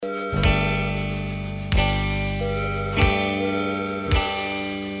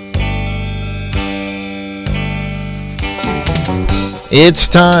It's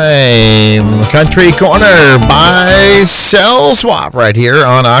time. Country Corner buy, sell, swap right here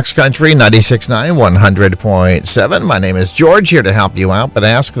on Ox Country 96.9, 100.7. My name is George, here to help you out, but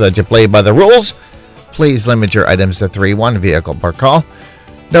ask that you play by the rules. Please limit your items to 3, 1 vehicle per call.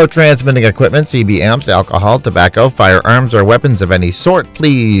 No transmitting equipment, CB amps, alcohol, tobacco, firearms, or weapons of any sort.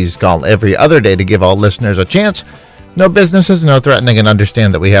 Please call every other day to give all listeners a chance. No businesses, no threatening, and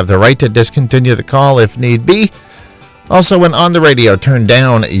understand that we have the right to discontinue the call if need be. Also, when on the radio, turn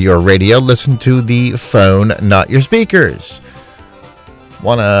down your radio. Listen to the phone, not your speakers.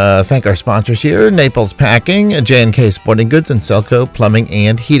 Want to thank our sponsors here, Naples Packing, J&K Sporting Goods, and Selco Plumbing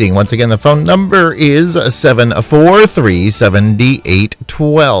and Heating. Once again, the phone number is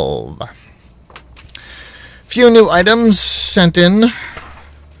 743-7812. Few new items sent in.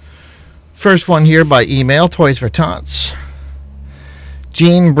 First one here by email, Toys for Tots.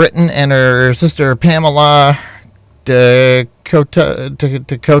 Jean Britton and her sister Pamela Dakota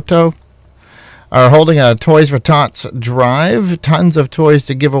are holding a Toys for Tots drive. Tons of toys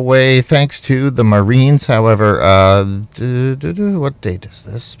to give away thanks to the Marines. However, what date is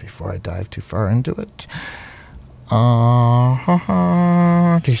this before I dive too far into it?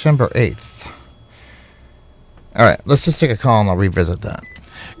 December 8th. All right, let's just take a call and I'll revisit that.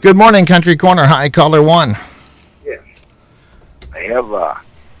 Good morning, Country Corner. Hi, caller 1. Yes. I have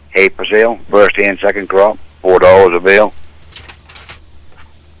hay for sale, first and second crop. $4 a bale.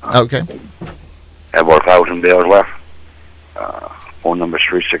 Okay. Have about 1,000 bales left. Phone number is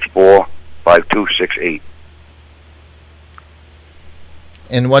 364-5268.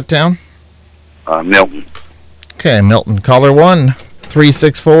 In what town? Milton. Okay, Milton. Caller 1,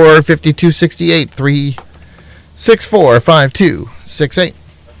 364-5268. 364-5268.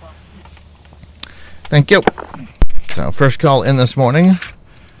 Thank you. So, first call in this morning.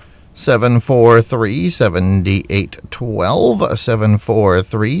 743-7812,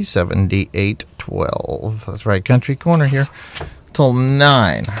 743-7812. That's right, Country Corner here till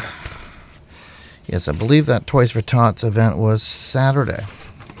 9. Yes, I believe that Toys for Tots event was Saturday.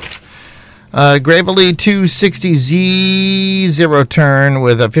 Gravely 260Z zero turn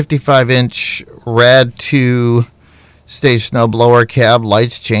with a 55-inch Rad 2 stage snowblower, cab,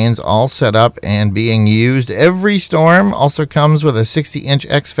 lights, chains, all set up and being used every storm. Also comes with a 60-inch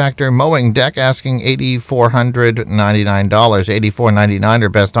X-Factor mowing deck, asking $8,499. $8,499 or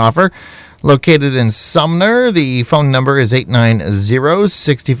best offer. Located in Sumner. The phone number is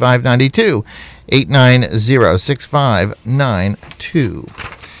 890-6592. 890-6592.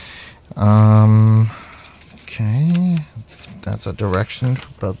 Okay. That's a direction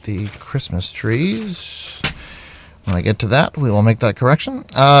about the Christmas trees. When I get to that, we will make that correction.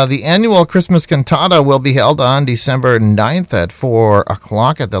 The annual Christmas Cantata will be held on December 9th at 4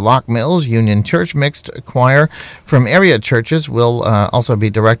 o'clock at the Lock Mills Union Church. Mixed choir from area churches will also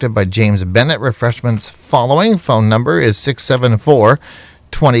be directed by James Bennett. Refreshments following. Phone number is 674-2259.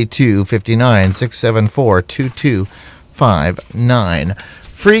 674-2259.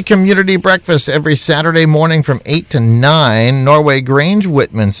 Free community breakfast every Saturday morning from 8 to 9. Norway Grange,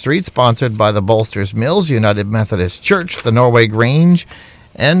 Whitman Street, sponsored by the Bolsters Mills, United Methodist Church, the Norway Grange,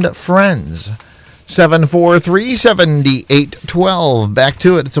 and friends. 743-7812. Back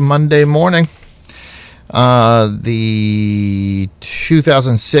to it. It's a Monday morning. The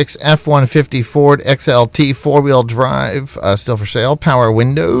 2006 F-150 Ford XLT four-wheel drive, still for sale. Power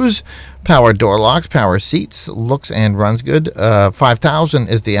windows, power door locks, power seats, looks and runs good. $5,000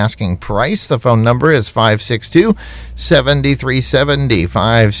 is the asking price. The phone number is 562-7370.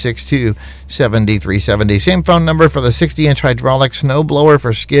 562-7370. Same phone number for the 60-inch hydraulic snow blower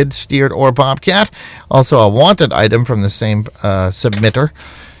for skid, steered, or bobcat. Also a wanted item from the same submitter.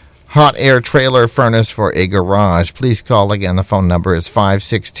 Hot air trailer furnace for a garage. Please call again. The phone number is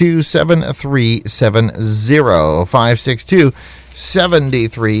 562-7370.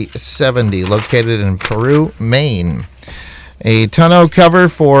 562-7370. Located in Peru, Maine. A tonneau cover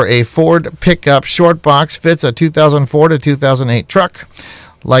for a Ford pickup short box fits a 2004 to 2008 truck.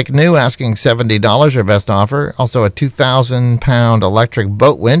 Like new, asking $70 or best offer. Also a 2,000-pound electric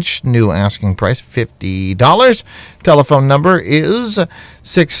boat winch, new asking price $50. Telephone number is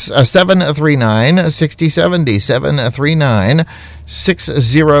 739-6070.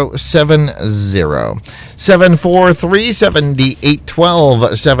 739-6070.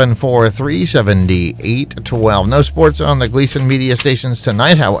 743-7812. 743-7812. No sports on the Gleason media stations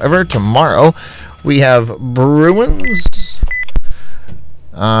tonight. However, tomorrow we have Bruins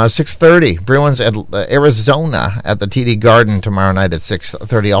 6:30, Bruins at Arizona at the TD Garden tomorrow night at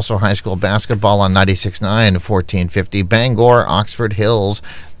 6:30. Also high school basketball on 96.9, 14:50. Bangor, Oxford Hills.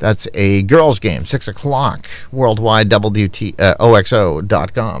 That's a girls' game, 6 o'clock, worldwide,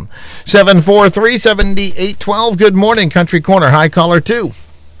 WTOXO.com. 743-7812. Good morning, Country Corner. Hi, caller 2.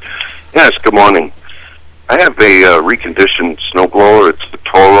 Yes, good morning. I have a reconditioned snowblower. It's the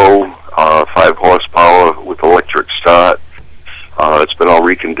Toro, 5 horsepower with electric start. It's been all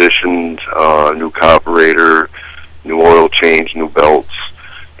reconditioned, new carburetor, new oil change, new belts,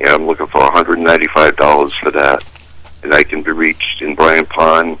 and I'm looking for $195 for that. And I can be reached in Bryant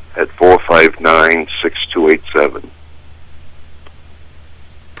Pond at 459-6287.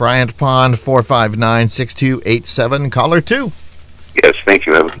 Bryant Pond, 459-6287. Caller 2. Yes, thank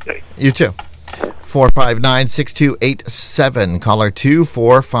you. Have a good day. You too. 459-6287. Caller 2,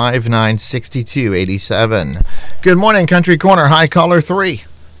 459-6287. Good morning, Country Corner. Hi, caller 3.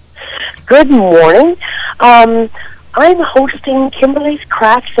 Good morning. I'm hosting Kimberly's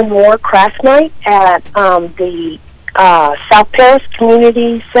Crafts and More Craft Night at the South Paris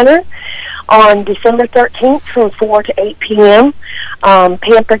Community Center on December 13th from 4 to 8 p.m.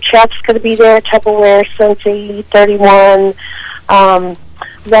 Pampered Chef's going to be there, Tupperware, Scentsy, 31,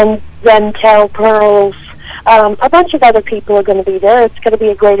 Ventel, Pearls, a bunch of other people are going to be there. It's going to be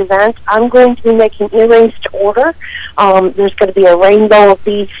a great event. I'm going to be making earrings to order. There's going to be a rainbow of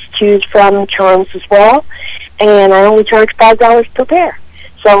beads to choose from, charms as well, and I only charge $5 per pair.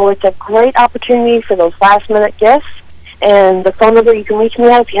 So it's a great opportunity for those last-minute gifts. And the phone number you can reach me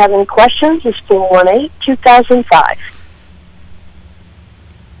at if you have any questions is 418-2005.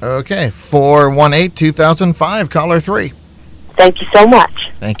 Okay, 418-2005, caller 3. Thank you so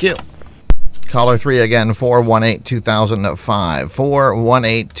much. Thank you. Caller 3 again, 418-2005.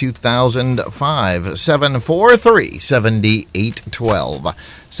 418-2005. 743-7812.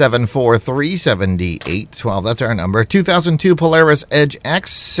 743-7812. That's our number. 2002 Polaris Edge X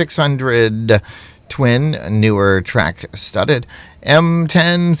 600 twin, newer track studded.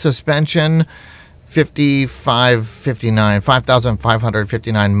 M10 suspension,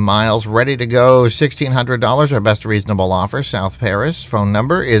 5,559 miles, ready to go, $1,600, our best reasonable offer, South Paris. Phone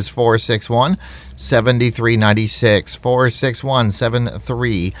number is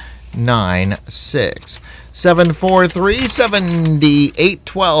 461-7396, 461-7396.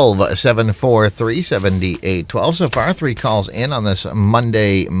 743-7812, 743-7812. So far, 3 calls in on this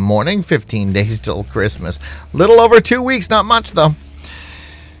Monday morning, 15 days till Christmas. Little over 2 weeks, not much though.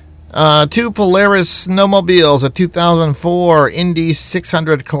 2 Polaris snowmobiles, a 2004 Indy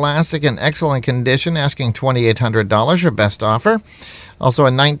 600 Classic in excellent condition, asking $2,800, your best offer. Also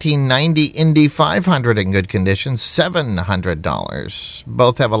a 1990 Indy 500 in good condition, $700.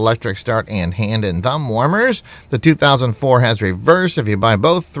 Both have electric start and hand and thumb warmers. The 2004 has reverse. If you buy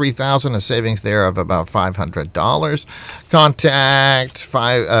both, $3,000, a savings there of about $500. Contact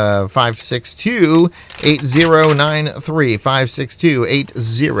 562-8093,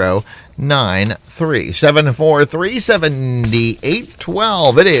 562-8093.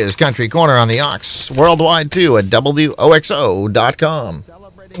 743-7812. It is Country Corner on the Ox, worldwide too at WOXO.com.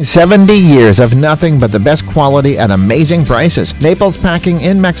 70 years of nothing but the best quality at amazing prices. Naples Packing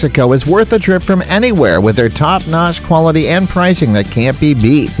in Mexico is worth a trip from anywhere with their top-notch quality and pricing that can't be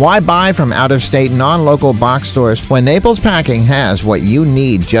beat. Why buy from out-of-state, non-local box stores when Naples Packing has what you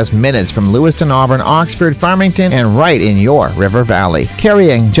need just minutes from Lewiston, Auburn, Oxford, Farmington, and right in your River Valley.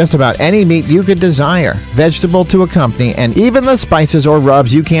 Carrying just about any meat you could desire, vegetable to accompany, and even the spices or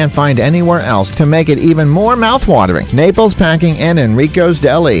rubs you can't find anywhere else to make it even more mouthwatering. Naples Packing and Enrico's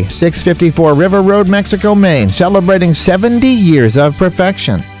Deli, 654 River Road, Mexico, Maine, celebrating 70 years of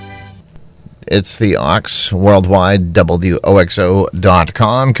perfection. It's the Ox, worldwide,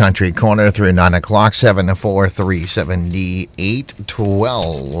 WOXO.com, Country Corner through 9 o'clock,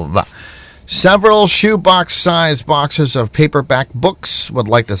 743-7812. Several shoebox-sized boxes of paperback books. Would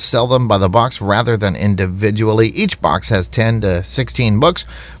like to sell them by the box rather than individually. Each box has 10 to 16 books.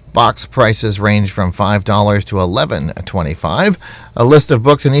 Box prices range from $5 to $11.25. A list of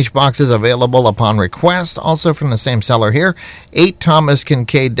books in each box is available upon request. Also from the same seller here, 8 Thomas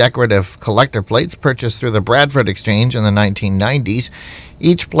Kincaid decorative collector plates purchased through the Bradford Exchange in the 1990s.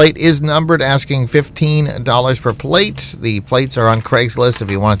 Each plate is numbered, asking $15 per plate. The plates are on Craigslist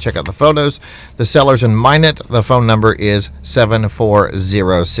if you want to check out the photos. The seller's in Minot. The phone number is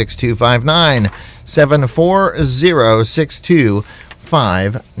 740-6259.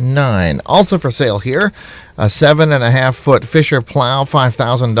 740-6259. Also for sale here, a 7.5-foot Fisher plow,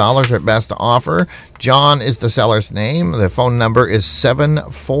 $5,000 at best offer. John is the seller's name. The phone number is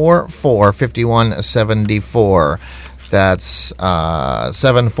 744-5174. That's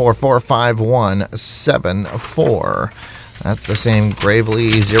 7445174. That's the same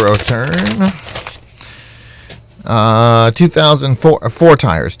Gravely zero turn. 2004 4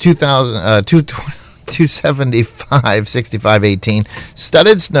 tires. 275 65 18.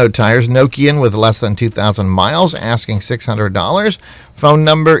 Studded snow tires. Nokian with less than 2,000 miles. Asking $600. Phone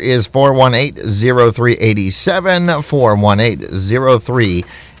number is 418-0387. 418-0387.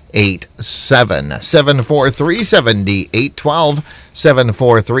 743-7812.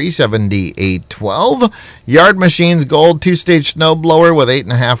 743-7812. Yard Machines Gold 2-stage snowblower with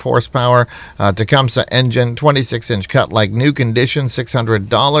 8.5 horsepower. Tecumseh engine, 26-inch cut like new condition,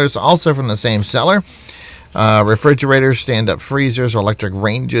 $600. Also from the same seller. Refrigerators, stand-up freezers, electric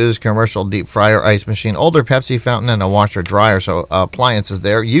ranges, commercial deep fryer, ice machine, older Pepsi fountain, and a washer dryer. So appliances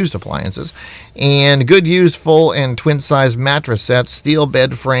there, used appliances. And good used full and twin-size mattress sets, steel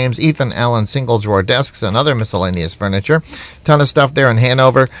bed frames, Ethan Allen single-drawer desks, and other miscellaneous furniture. Ton of stuff there in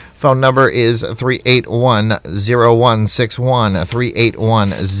Hanover. Phone number is 381-0161,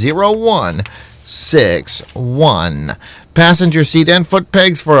 381-0161. Passenger seat and foot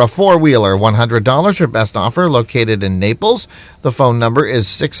pegs for a four-wheeler, $100 for best offer, located in Naples. The phone number is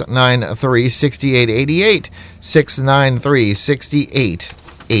 693-6888,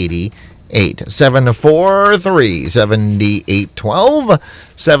 693-6888, 743-7812,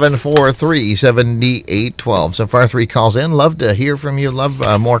 743-7812. So far, 3 calls in. Love to hear from you. Love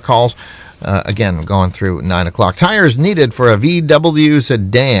more calls. Again, going through 9 o'clock. Tires needed for a VW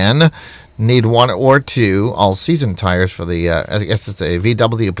sedan. Need 1 or 2 all-season tires for the, I guess it's a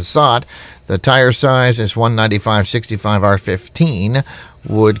VW Passat. The tire size is 195/65 R15.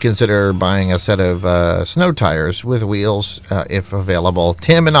 Would consider buying a set of snow tires with wheels if available.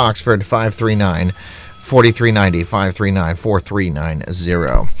 Tim in Oxford, 539-4390,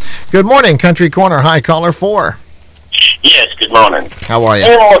 539-4390. Good morning, Country Corner. Hi, caller 4. Yes, good morning. How are you?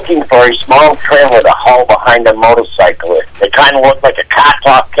 I'm looking for a small trailer to haul behind a motorcycle. They kind of look like a car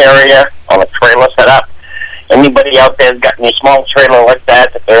top carrier on a trailer setup. Anybody out there got any small trailer like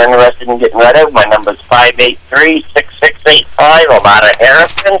that they're interested in getting rid of? My number is 583-6685. I'm out of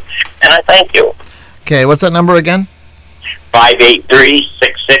Harrison, and I thank you. Okay, what's that number again?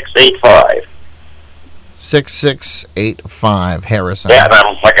 583-6685. 6685, Harrison. Yeah, and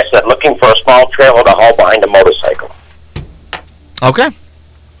I'm, like I said, looking for a small trailer to haul behind a motorcycle. Okay.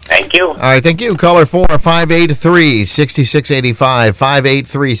 Thank you. All right, thank you. Caller 4, 583-6685,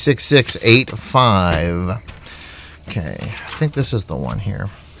 583-6685. Okay, I think this is the one here.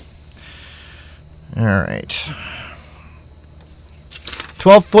 All right.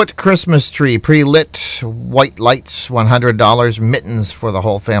 12-foot Christmas tree, pre-lit, white lights, $100. Mittens for the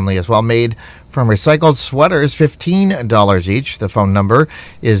whole family as well, made from recycled sweaters, $15 each. The phone number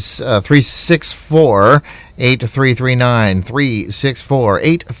is 364-8339,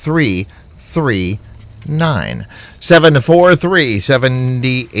 364-8339.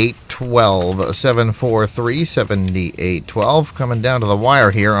 743-7812, 743-7812. Coming down to the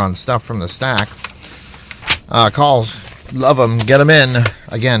wire here on Stuff from the Stack. Calls. Love them. Get them in.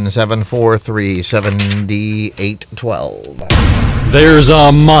 Again, 743-7812. There's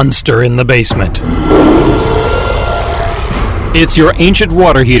a monster in the basement. It's your ancient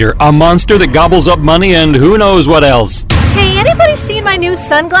water heater, a monster that gobbles up money and who knows what else. Hey, anybody seen my new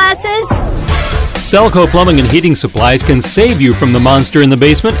sunglasses? Selco Plumbing and Heating Supplies can save you from the monster in the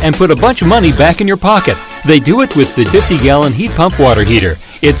basement and put a bunch of money back in your pocket. They do it with the 50-gallon heat pump water heater.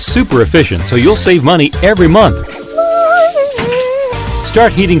 It's super efficient, so you'll save money every month.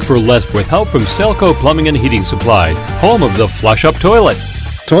 Start heating for less with help from Selco Plumbing and Heating Supplies, home of the flush-up toilet.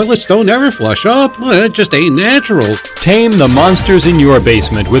 Toilets don't ever flush up. Well, it just ain't natural. Tame the monsters in your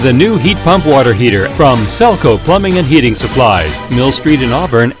basement with a new heat pump water heater from Selco Plumbing and Heating Supplies, Mill Street in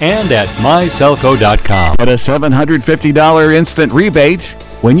Auburn, and at myselco.com. Get a $750 instant rebate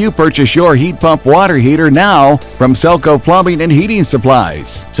when you purchase your heat pump water heater now from Selco Plumbing and Heating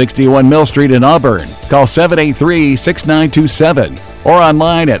Supplies, 61 Mill Street in Auburn. Call 783-6927 or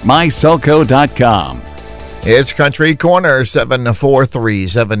online at myselco.com. It's Country Corner,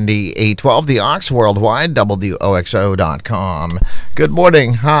 743-7812, the Ox Worldwide, WOXO.com. Good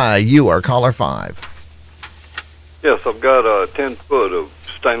morning. Hi, you are caller 5. Yes, I've got a 10-foot of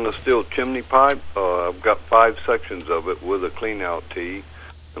stainless steel chimney pipe. I've got 5 sections of it with a clean-out tee.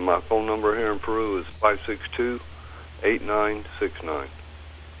 And my phone number here in Peru is 562-8969.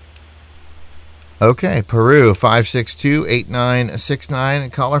 Okay, Peru,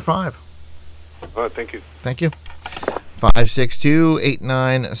 562-8969, caller 5. All right, thank you. Thank you.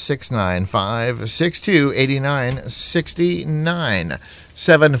 562-8969, 562-8969,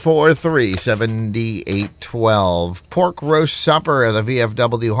 743-7812. Pork roast supper at the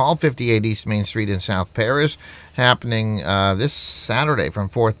VFW Hall, 58 East Main Street in South Paris, happening this Saturday from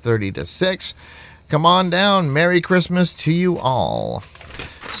 4:30 to 6. Come on down. Merry Christmas to you all.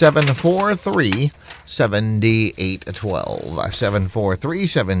 743-7812.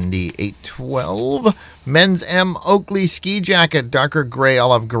 743-7812. Men's M Oakley ski jacket, darker gray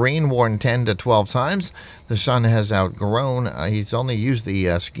olive green, worn 10 to 12 times. The son has outgrown. He's only used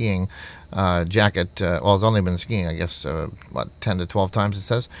the skiing jacket. He's only been skiing, I guess, 10 to 12 times it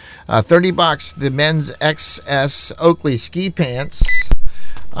says. $30. The men's XS Oakley ski pants.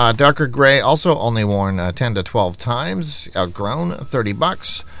 Darker gray, also only worn 10 to 12 times, outgrown,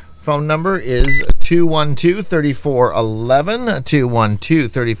 $30. Phone number is 212-3411,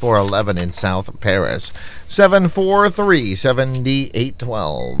 212-3411 in South Paris,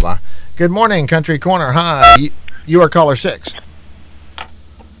 743-7812. Good morning, Country Corner. Hi, you are caller 6.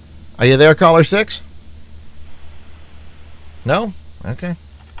 Are you there, caller 6? No? Okay.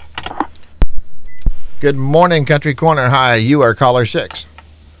 Good morning, Country Corner. Hi, you are caller 6.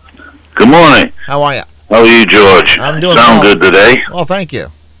 Good morning. How are you? How are you, George? I'm doing Sound well. good today? Well, thank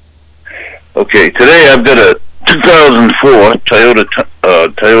you. Okay, today I've got a 2004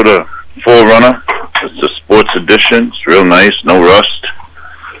 Toyota 4Runner. It's a sports edition. It's real nice, no rust.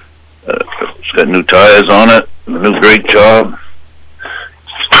 It's got new tires on it, a new brake job,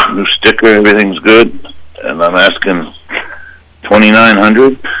 new sticker, everything's good. And I'm asking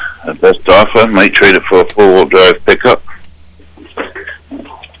 $2,900. Best offer. Might trade it for a four-wheel drive pickup.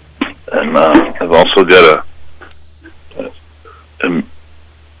 And I've also got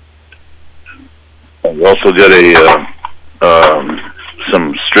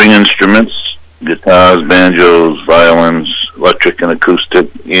some string instruments, guitars, banjos, violins, electric and acoustic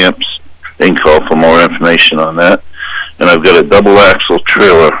amps. They can call for more information on that. And I've got a double axle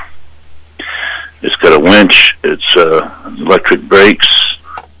trailer. It's got a winch. It's electric brakes.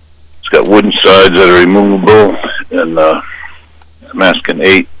 It's got wooden sides that are removable. And I'm asking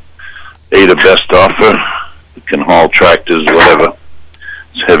 $8 a best offer. You can haul tractors, whatever.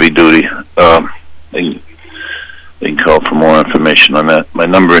 It's heavy duty. They can call for more information on that. My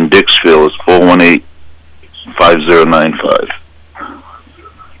number in Dixfield is 418-5095.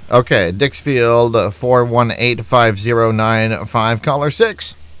 Okay, Dixfield, 418-5095. Caller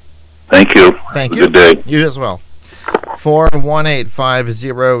 6. Thank you. Thank you. Good day. You as well.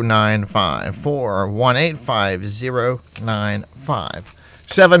 418-5095. 418-5095.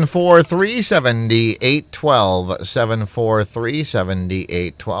 743-7812.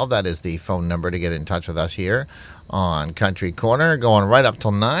 743-7812. That is the phone number to get in touch with us here on Country Corner, going right up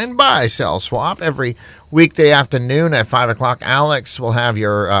till 9. Buy, sell, swap. Every weekday afternoon at 5 o'clock, Alex will have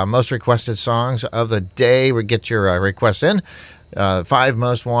your most requested songs of the day. We get your requests in. 5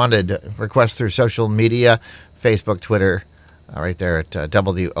 most wanted requests through social media, Facebook, Twitter, right there at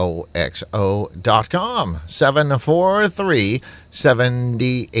WOXO.com. 743-7812.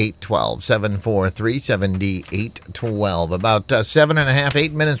 743-7812. About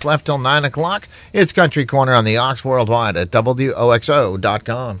 8 minutes left till 9 o'clock. It's Country Corner on the Ox Worldwide at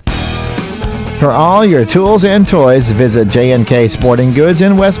WOXO.com. For all your tools and toys, visit J&K Sporting Goods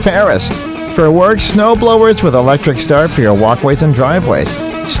in West Paris. For work, snow blowers with electric start for your walkways and driveways.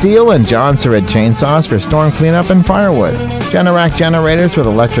 Steel and John Surratt chainsaws for storm cleanup and firewood. Generac generators with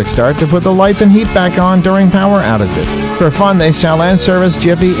electric start to put the lights and heat back on during power outages. For fun, they sell and service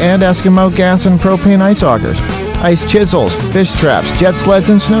Jiffy and Eskimo gas and propane ice augers, ice chisels, fish traps, jet sleds,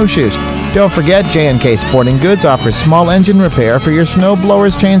 and snowshoes. Don't forget, J&K Sporting Goods offers small engine repair for your snow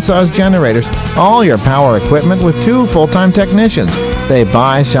blowers, chainsaws, generators, all your power equipment with 2 full-time technicians. They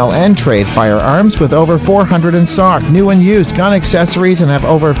buy, sell, and trade firearms with over 400 in stock, new and used gun accessories, and have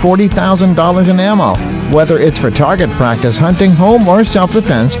over $40,000 in ammo. Whether it's for target practice, hunting, home, or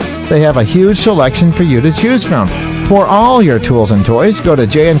self-defense, they have a huge selection for you to choose from. For all your tools and toys, go to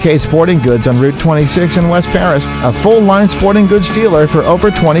J&K Sporting Goods on Route 26 in West Paris, a full-line sporting goods dealer for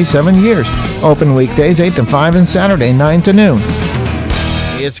over 27 years. Open weekdays 8 to 5 and Saturday 9 to noon.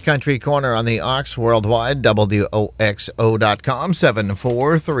 It's Country Corner on the Ox Worldwide, WOXO.com,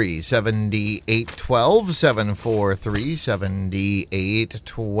 743-7812,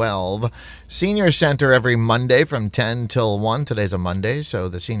 743-7812. Senior Center every Monday from 10 till 1. Today's a Monday, so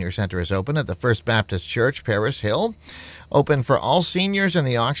the Senior Center is open at the First Baptist Church, Paris Hill. Open for all seniors in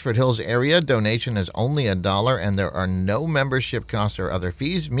the Oxford Hills area. Donation is only $1, and there are no membership costs or other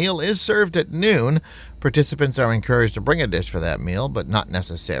fees. Meal is served at noon. Participants are encouraged to bring a dish for that meal, but not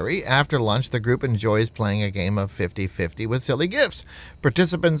necessary. After lunch, the group enjoys playing a game of 50-50 with silly gifts.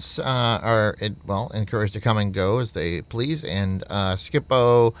 Participants are encouraged to come and go as they please, and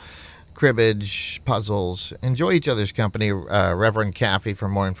Skippo, cribbage, puzzles. Enjoy each other's company. Reverend Caffey for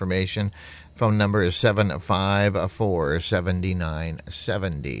more information. Phone number is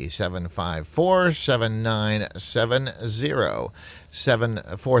 754-7970, 754-7970,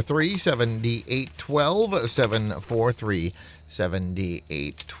 743-7812,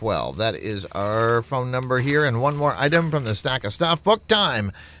 743-7812. That is our phone number here. And one more item from the Stack of Stuff. Book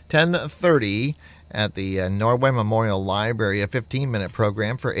time, 10:30 at the Norway Memorial Library, a 15-minute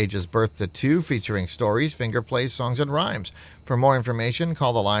program for ages birth to 2 featuring stories, finger plays, songs, and rhymes. For more information,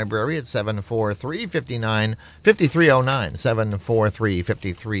 call the library at 743-5309,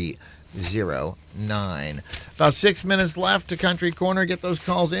 743-5309. About 6 minutes left to Country Corner. Get those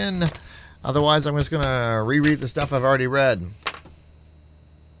calls in. Otherwise, I'm just going to reread the stuff I've already read.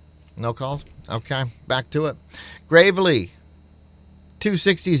 No calls? Okay, back to it. Gravely.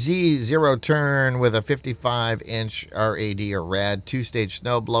 260Z, zero turn with a 55-inch RAD or RAD, 2-stage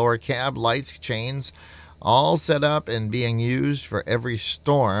snowblower, cab, lights, chains, all set up and being used for every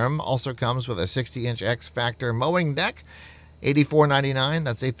storm. Also comes with a 60-inch X-Factor mowing deck, $84.99.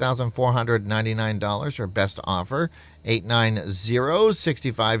 That's $8,499, or best offer,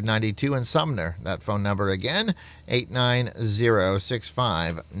 890-6592 in Sumner. That phone number again,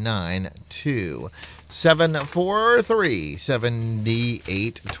 890-6592.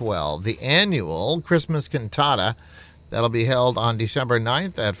 743-7812. The annual Christmas Cantata, that'll be held on December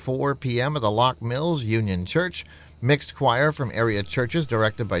 9th at 4 p.m. at the Lock Mills Union Church. Mixed choir from area churches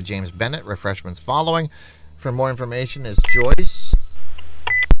directed by James Bennett. Refreshments following. For more information, it's Joyce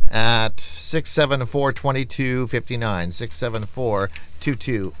at 674-2259,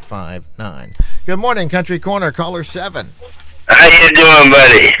 674-2259. Good morning, Country Corner, caller 7. How you doing,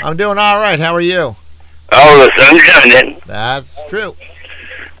 buddy? I'm doing all right. How are you? Oh, the sun's shining. That's true.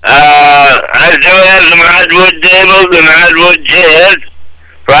 I still have some hardwood tables and hardwood chairs.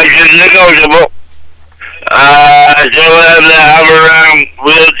 Prices negotiable. I still have the hover-around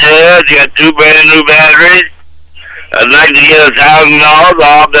wheelchairs. You got 2 brand new batteries. I'd like to get $1,000,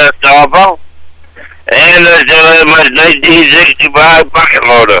 all best offer. And I still have my 1965 pocket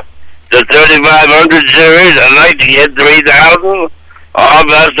loader. The 3500 series. I'd like to get $3,000. All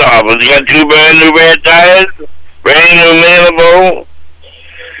best offers. You got 2 brand new rear tires, brand new mailable.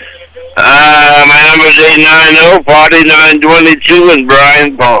 My number is 890-4922 in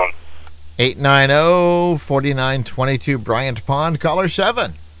Bryant Pond. 890-4922 Bryant Pond, caller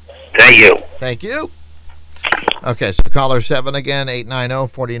 7. Thank you. Thank you. Okay, so caller 7 again,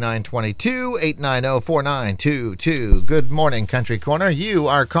 890-4922, 890-4922. Good morning, Country Corner. You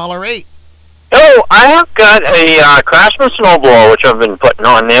are caller 8. Oh, I have got a Craftsman snowblower, which I've been putting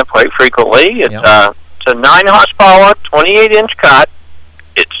on there quite frequently. It's a 9-horsepower, 28-inch cut.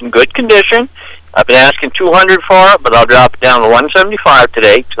 It's in good condition. I've been asking $200 for it, but I'll drop it down to $175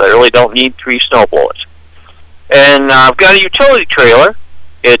 today because I really don't need 3 snowblowers. And I've got a utility trailer.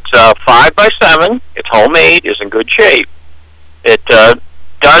 It's 5x7. It's homemade. It's in good shape. It does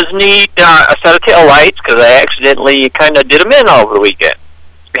need a set of tail lights because I accidentally kind of did them in over the weekend.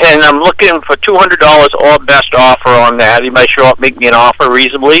 And I'm looking for $200 or best offer on that. You might show up, make me an offer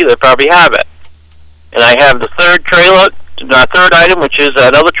reasonably. They'll probably have it. And I have the third item, which is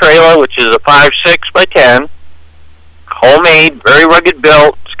another trailer, which is a 5.6x10, homemade, very rugged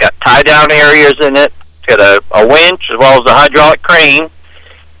built. It's got tie-down areas in it. It's got a winch as well as a hydraulic crane.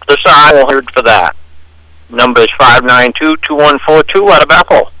 The side will hurt for that. Number is 592-2142 out of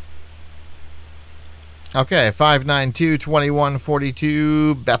Bethel. Okay,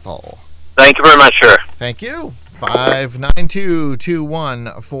 592-2142 Bethel. Thank you very much, sir. Thank you.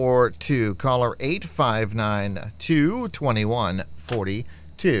 592-2142. Caller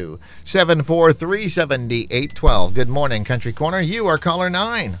 859-22142. 743-7812. Good morning, Country Corner. You are caller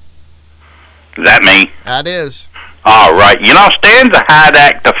 9. Is that me? That is. All right. You know, Stan's a hard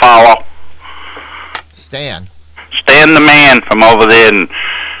act to follow. Stan the man from over there in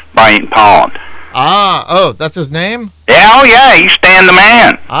Bryant Pond. That's his name? Yeah, oh yeah, he's Stan the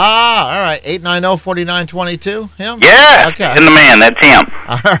man. All right. 890-4922, him? Yeah, okay. Stan the man, that's him.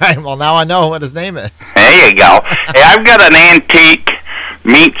 All right, well, now I know what his name is. There you go. Hey, I've got an antique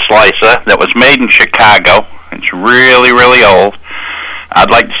meat slicer that was made in Chicago. It's really, really old.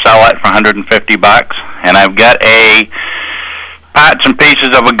 I'd like to sell that for $150. And I've got a parts and pieces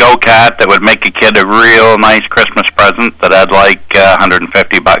of a go-kart that would make a kid a real nice Christmas present that I'd like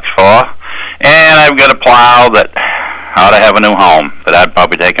 $150 for. And I've got a plow that ought to have a new home that I'd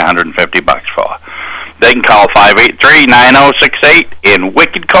probably take $150 for. They can call 583-9068 in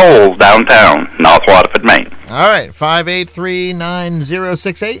Wicked Coals, downtown, North Waterford, Maine. All right,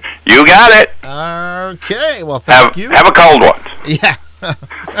 583-9068. You got it. Okay, well, thank you. Have a cold one. Yeah.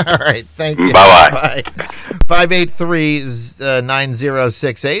 All right, thank you. Bye-bye. Bye.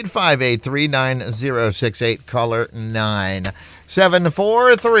 583-9068, 583-9068, caller 9.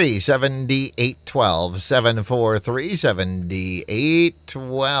 743-7812,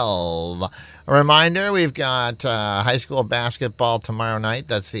 743-7812. A reminder, we've got high school basketball tomorrow night.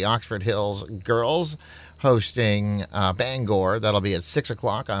 That's the Oxford Hills girls hosting Bangor. That'll be at 6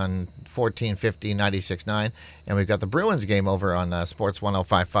 o'clock on 1450 96.9. And we've got the Bruins game over on Sports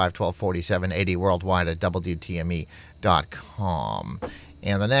 105.5, 1240, 80 worldwide at WTME.com.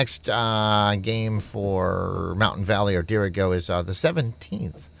 And the next game for Mountain Valley or Dirigo is the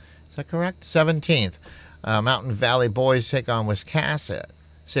 17th. Is that correct? 17th. Mountain Valley boys take on Wiscasset.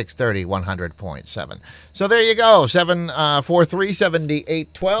 630, 100.7. So there you go,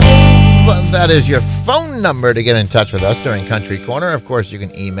 743-7812. That is your phone number to get in touch with us during Country Corner. Of course, you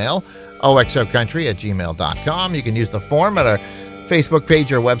can email oxocountry@gmail.com. You can use the form at our Facebook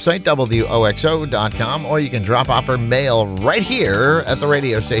page or website, woxo.com, or you can drop off our mail right here at the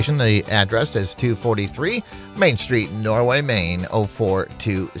radio station. The address is 243 Main Street, Norway, Maine,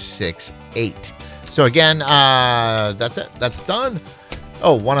 04268. So again, that's it. That's done.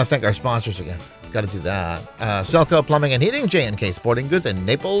 Oh, want to thank our sponsors again. Got to do that. Selco Plumbing and Heating, J&K Sporting Goods, and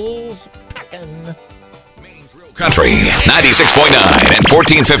Naples Packin'. Country 96.9 and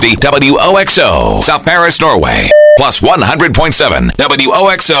 1450 WOXO, South Paris, Norway. Plus 100.7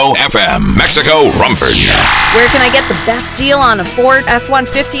 WOXO FM, Mexico, Rumford. Where can I get the best deal on a Ford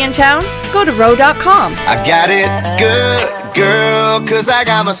F-150 in town? Go to row.com. I got it good, girl, 'cause I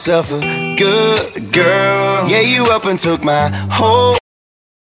got myself a good girl. Yeah, you up and took my whole